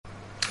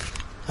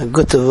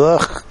Good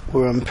Tavach.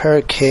 We're on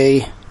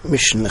Parakeh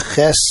Mishnah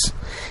Ches,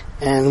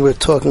 and we're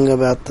talking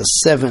about the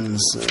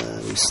sevens.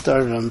 We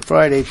started on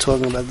Friday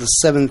talking about the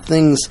 7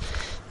 things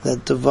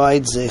that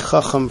divides a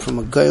Chacham from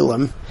a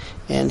Goylem.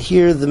 And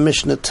here the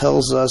Mishnah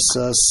tells us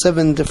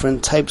 7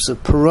 different types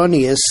of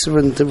Peronius,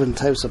 7 different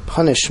types of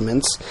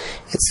punishments.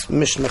 It's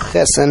Mishnah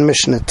Ches and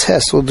Mishnah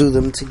Tes. We'll do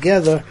them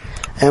together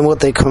and what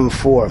they come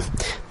for.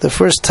 The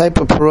first type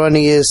of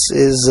Peronius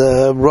is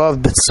Rav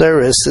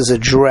B'Tzeres, is a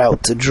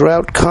drought. A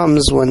drought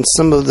comes when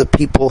some of the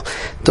people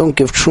don't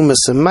give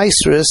Trumas and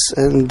Maisris,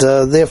 and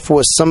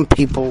therefore some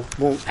people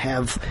won't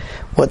have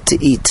what to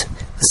eat.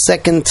 The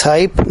second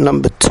type,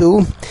 number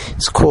 2,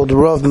 is called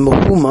Rav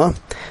Mahuma,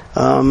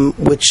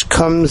 which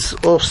comes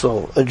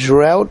also a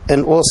drought,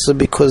 and also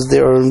because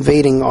there are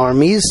invading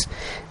armies,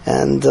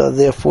 and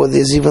therefore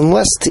there's even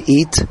less to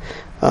eat.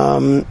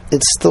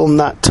 It's still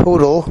not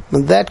total,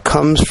 and that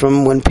comes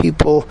from when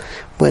people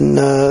don't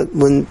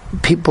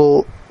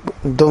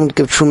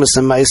give Trumas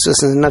and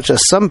Maisros, and not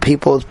just some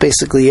people, it's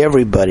basically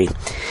everybody.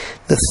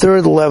 The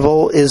third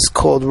level is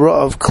called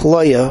Ra'av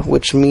Kloya,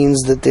 which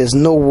means that there's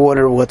no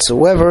water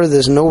whatsoever,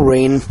 there's no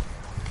rain,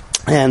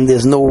 and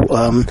there's no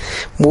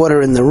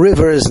water in the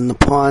rivers and the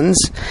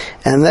ponds,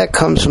 and that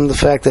comes from the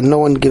fact that no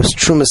one gives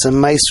Trumas and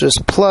Maisros,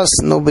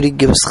 plus nobody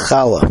gives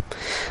Challah.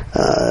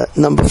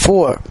 Number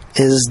 4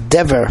 is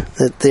Dever,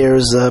 that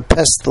there's a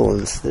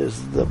pestilence, there's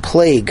the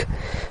plague.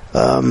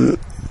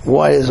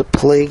 Why does a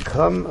plague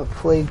come? A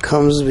plague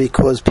comes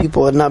because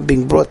people are not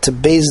being brought to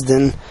Beis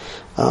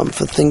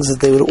for things that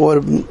they would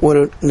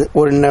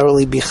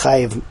ordinarily be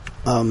chayiv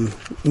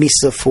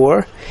misa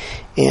for.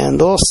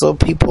 And also,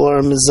 people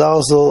are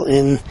mezalzel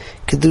in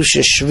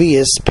kedusha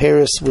shvius.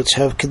 Paris which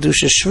have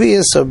kedusha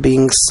shvius are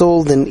being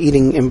sold and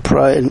eaten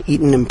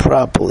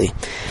improperly.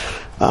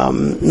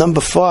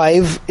 Number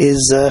 5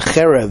 is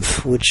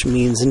cherev, which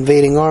means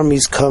invading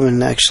armies come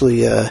and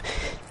actually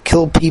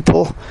kill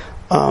people.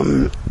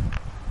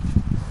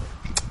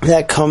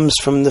 That comes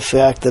from the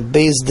fact that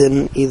Beis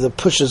Din either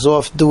pushes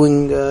off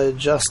doing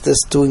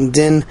justice, doing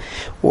din,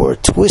 or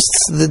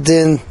twists the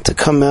din to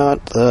come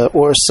out,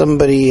 or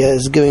somebody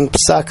is giving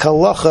psak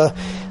halacha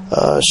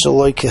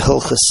shaloi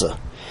kehilchasa.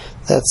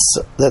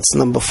 That's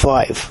number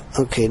 5.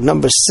 Okay,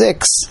 number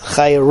 6,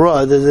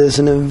 chayara, that there's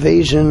an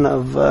invasion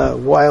of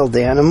wild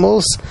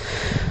animals,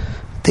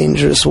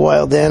 dangerous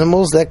wild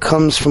animals. That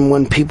comes from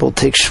when people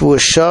take shvua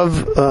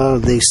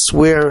shav, they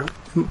swear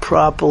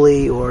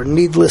properly or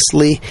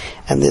needlessly,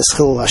 and there's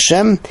Chilul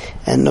Hashem.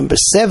 And number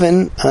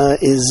 7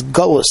 is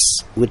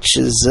Golus, which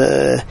is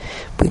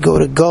we go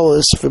to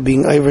Golus for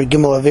being Iver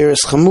Gimel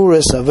Averis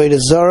Chamuris, Aveda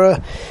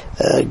Zara,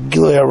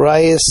 Gilui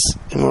Arayis,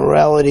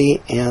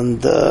 immorality, and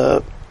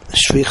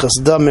Shvichas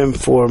Damim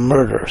for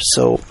murder.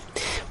 So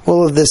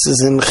all of this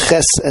is in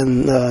Ches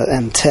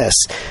and Tes.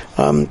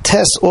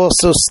 Tes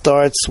also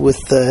starts with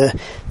the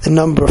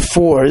number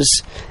 4s,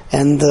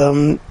 and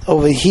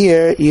over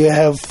here you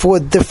have 4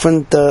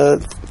 different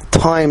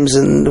times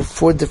and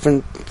 4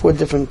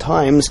 different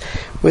times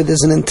where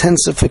there's an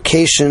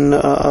intensification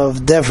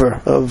of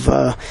dever, of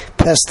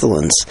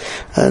pestilence.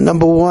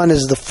 Number 1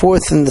 is the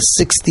 4th and the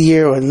 6th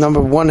year, or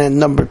number 1 and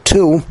number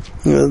 2.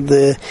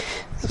 The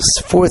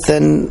 4th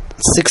and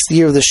 6th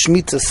year of the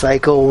Shemitah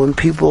cycle, when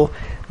people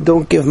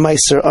don't give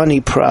Meiser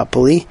Ani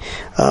properly.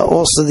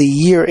 Also the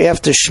year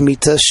after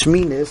Shemitah,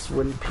 Shminis,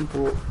 when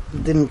people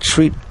didn't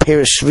treat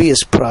Peres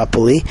Shvius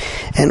properly.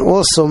 And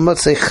also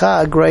Motzei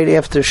Chag, right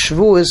after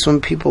Shavuos, when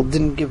people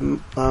didn't give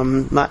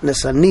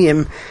Matnas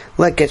Aniyim,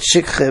 like at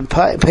Shikha and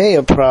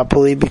Peah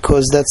properly,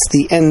 because that's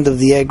the end of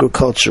the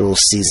agricultural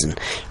season.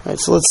 All right,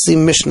 so let's see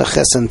Mishnah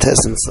Ches and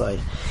Tes inside.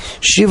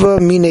 Shiva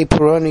Mine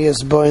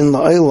Peronius Boin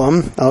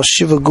La'ilam Al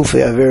Shiva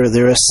Gufi Avera.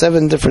 There are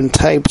 7 different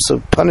types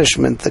of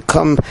punishment that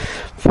come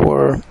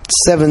for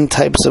 7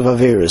 types of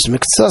Averas.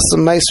 Miktsasam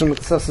Meiser,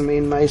 Miktsasam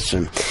Ein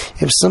Meiser.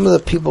 If some of the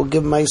people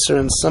give Meiser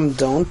and some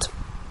don't,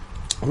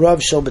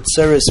 Rav Shal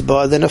B'Tzeres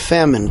Ba, then a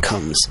famine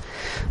comes.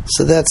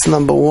 So that's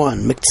number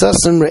 1.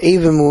 Miktsasam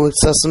Re'evim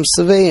Miktsasam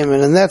Seveim.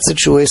 And in that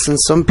situation,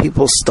 some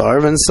people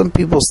starve and some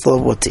people still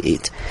have what to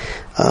eat.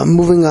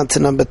 Moving on to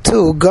number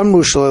 2,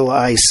 Gamru Shal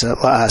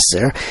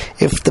La'aser.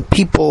 If the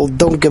people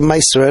don't give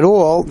Meiser at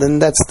all, then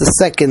that's the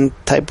second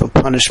type of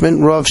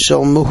punishment. Rav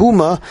Shal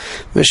Mahuma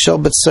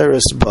V'Shal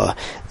B'Tzeres Ba.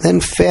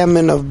 Then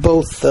famine of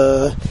both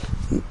the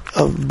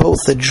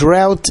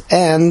drought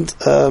and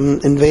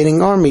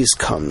invading armies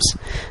comes.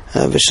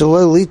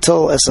 V'shaloi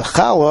as a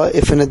challah.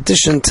 If in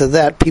addition to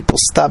that people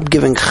stop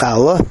giving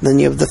challah, then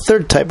you have the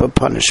third type of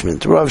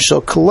punishment, Rav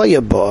Shal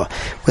Koloya Ba,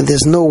 when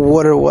there's no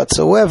water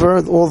whatsoever,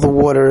 all the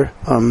water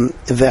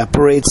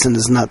evaporates and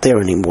is not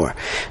there anymore.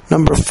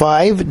 Number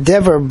 5,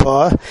 Dever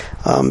Ba,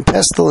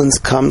 pestilence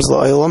comes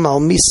la'olam al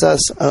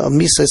misas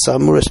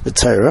amuris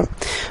b'Torah,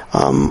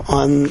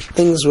 on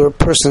things where a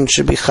person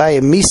should be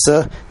chayim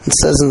misa. It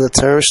says in the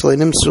Torah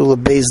shle'nimtzu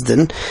leBeis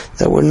Din,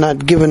 that we're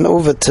not given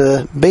over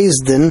to Beis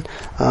Din.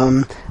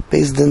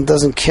 Beis Din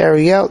doesn't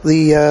carry out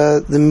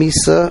the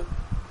misa,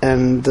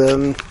 and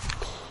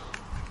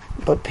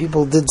but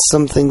people did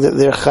something that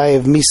they're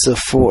chayev misa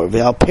for.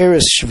 Ve'al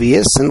peres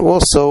shvius, and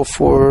also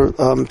for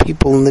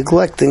people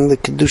neglecting the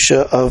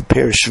kedusha of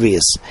peres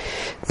shvius.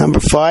 Number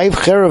 5,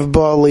 cherev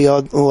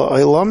ba'al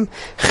olam,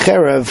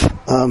 cherev,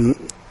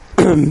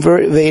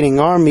 invading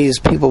armies,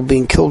 people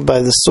being killed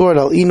by the sword,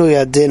 al inui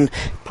adin,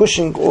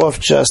 pushing off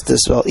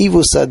justice, al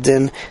ivus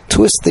adin,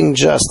 twisting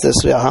justice,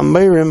 ve'al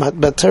hamirim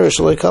hatbaterish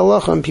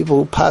loikalacha, and people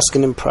who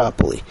paskin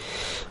improperly.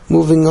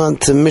 Moving on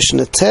to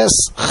Mishnah Tes,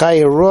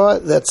 Chayara,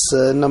 that's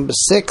number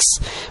 6.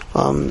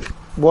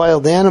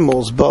 Wild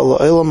animals, Ba'al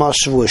Olam al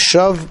Shavuos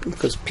Shav,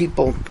 because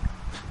people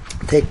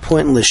take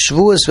pointless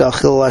Shavuos,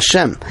 V'al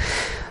Hashem.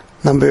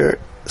 Number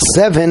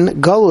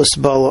 7, Galus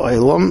Ba'al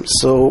Olam,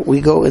 so we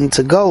go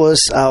into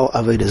Galus, Al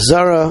Avodah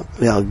Zara,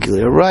 V'al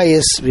Gilui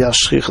Arayis, V'al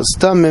Shchichas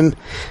Damim,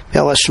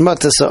 V'al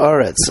Hashmatas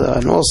Haaretz,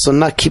 and also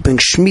not keeping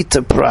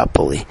Shemitah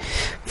properly.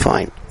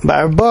 Fine.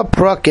 Ba'arba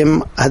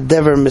prakim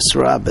hadever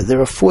misraba.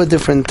 There are 4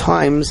 different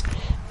times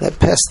that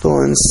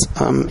pestilence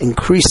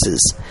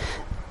increases.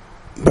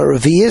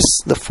 Baravias,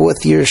 the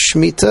 4th year of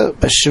Shemitah,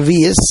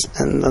 Bashavias,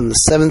 and on the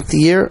 7th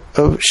year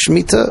of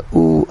Shemitah,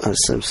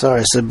 I'm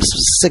sorry, I said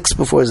 6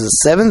 before is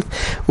the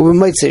 7th, we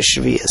might say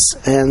Shavias,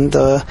 and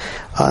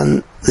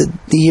on the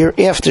year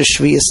after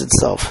Shavias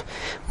itself,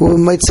 we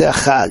might say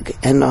Achag,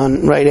 and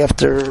on right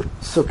after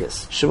Sukkot,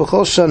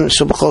 Shabachol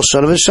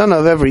Shana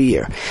of every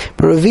year.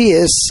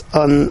 Baravias,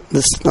 on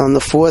the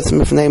 4th,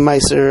 Mifnei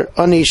Meiser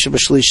Ani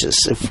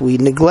Shabashlishis, if we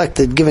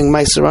neglected giving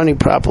Meiser Ani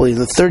properly in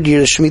the 3rd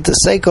year of Shemitah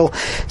cycle,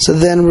 so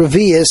then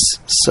Revius,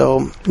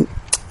 so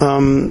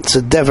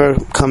Dever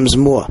comes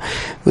more.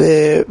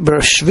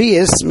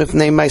 Bershvius,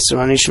 Mifnei Meiser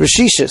Ani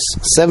Shabashishis,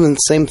 7th,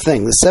 same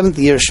thing, the 7th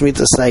year of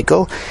Shemitah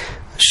cycle,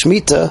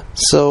 Shemitah,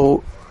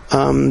 so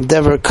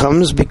Dever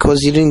comes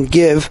because you didn't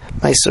give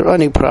Meiser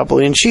Ani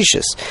properly in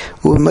Shishis.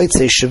 We might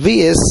say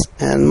Shavias,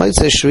 and might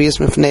say Shavias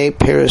Mifnei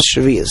Peres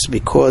Shavias,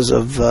 because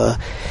of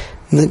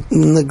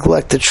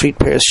neglect to treat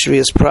Peres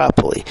Shavias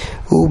properly.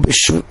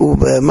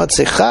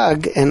 Matzei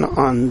Chag, and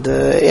on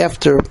the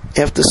after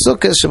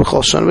Sukkot,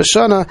 Shebachol Shana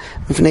V'Shana,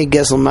 Mifnei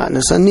Gezel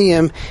Matnas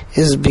Aniyim,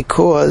 is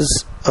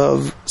because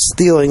of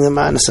stealing the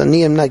Matnas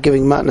Aniyim, not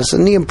giving Matnas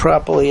Aniyim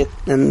properly,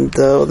 and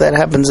that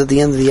happens at the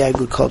end of the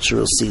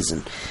agricultural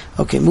season.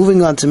 Okay,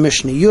 moving on to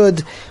Mishnah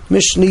Yud.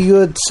 Mishnah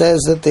Yud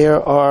says that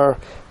there are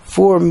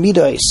 4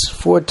 midos,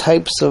 4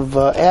 types of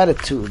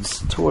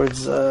attitudes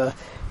towards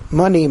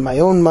money, my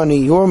own money,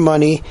 your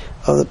money,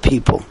 of the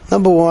people.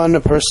 Number 1,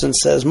 a person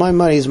says, my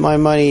money is my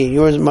money,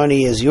 your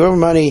money is your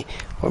money,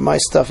 or my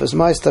stuff is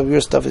my stuff,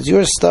 your stuff is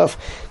your stuff.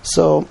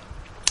 So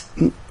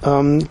 2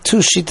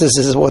 shittas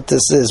is what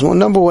this is. Well,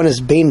 number 1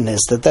 is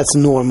bainness, that's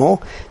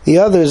normal. The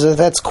other is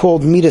that's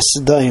called midas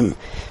sedaim,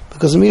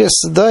 because midas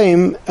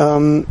sedaim,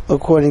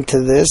 according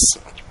to this,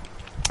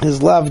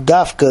 is lav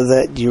dafka,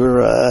 that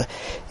you're,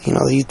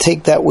 you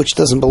take that which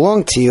doesn't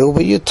belong to you,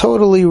 but you're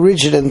totally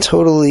rigid and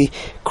totally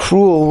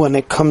cruel when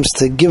it comes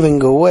to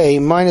giving away.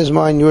 Mine is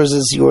mine, yours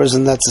is yours,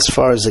 and that's as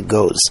far as it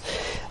goes.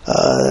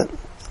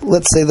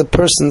 Let's say the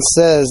person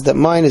says that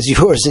mine is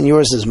yours and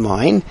yours is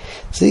mine,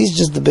 so he's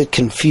just a bit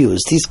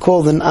confused. He's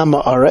called an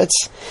Amma Aretz.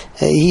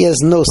 He has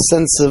no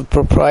sense of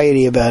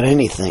propriety about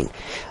anything.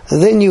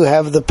 And then you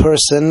have the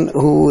person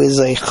who is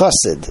a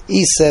chassid.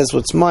 He says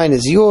what's mine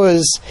is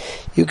yours,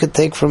 you could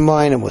take from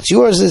mine, and what's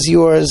yours is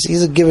yours.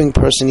 He's a giving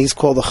person, he's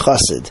called a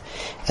chassid.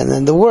 And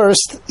then the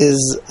worst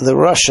is the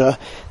Rasha.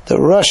 The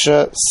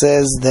Rasha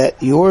says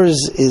that yours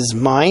is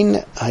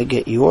mine, I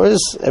get yours,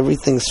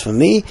 everything's for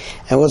me,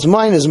 and what's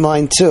mine is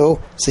mine too,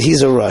 so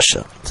he's a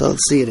Rasha. So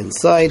let's see it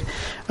inside.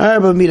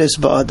 Arba midas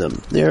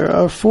ba'adam. There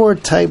are 4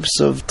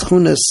 types of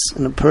tchunas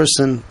in a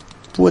person,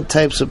 4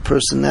 types of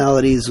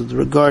personalities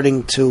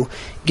regarding to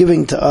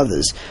giving to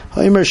others.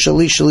 Ha'imar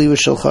shali shali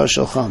v'shalcha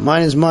shalcha.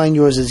 Mine is mine,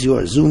 yours is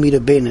yours. Zumida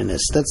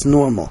beinanis. That's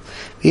normal.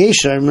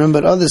 V'yesha, I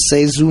remember others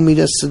say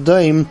Zumida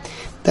sedaim.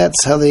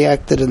 That's how they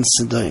acted in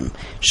Sedaim.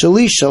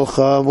 Shali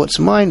shalcha, what's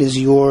mine is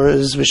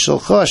yours,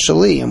 v'shalcha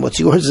shali, and what's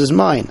yours is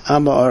mine.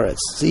 Amma aretz.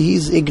 See,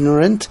 he's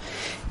ignorant,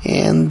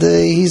 and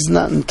he's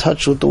not in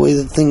touch with the way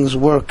that things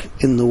work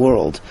in the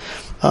world.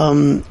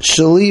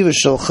 Shali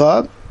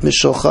v'shalcha,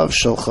 v'shalcha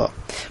v'shalcha.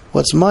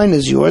 What's mine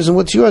is yours, and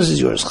what's yours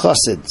is yours.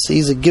 Chassid. So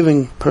he's a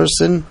giving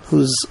person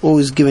who's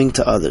always giving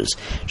to others.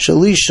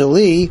 Shali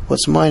shali,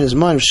 what's mine is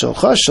mine.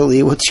 Shalcha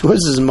shali, what's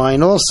yours is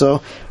mine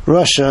also.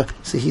 Rasha,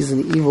 so he's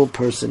an evil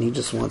person. He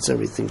just wants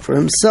everything for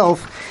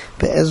himself.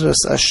 Be'ezras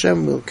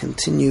Hashem will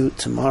continue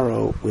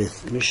tomorrow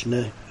with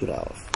Mishnah Yud Aleph.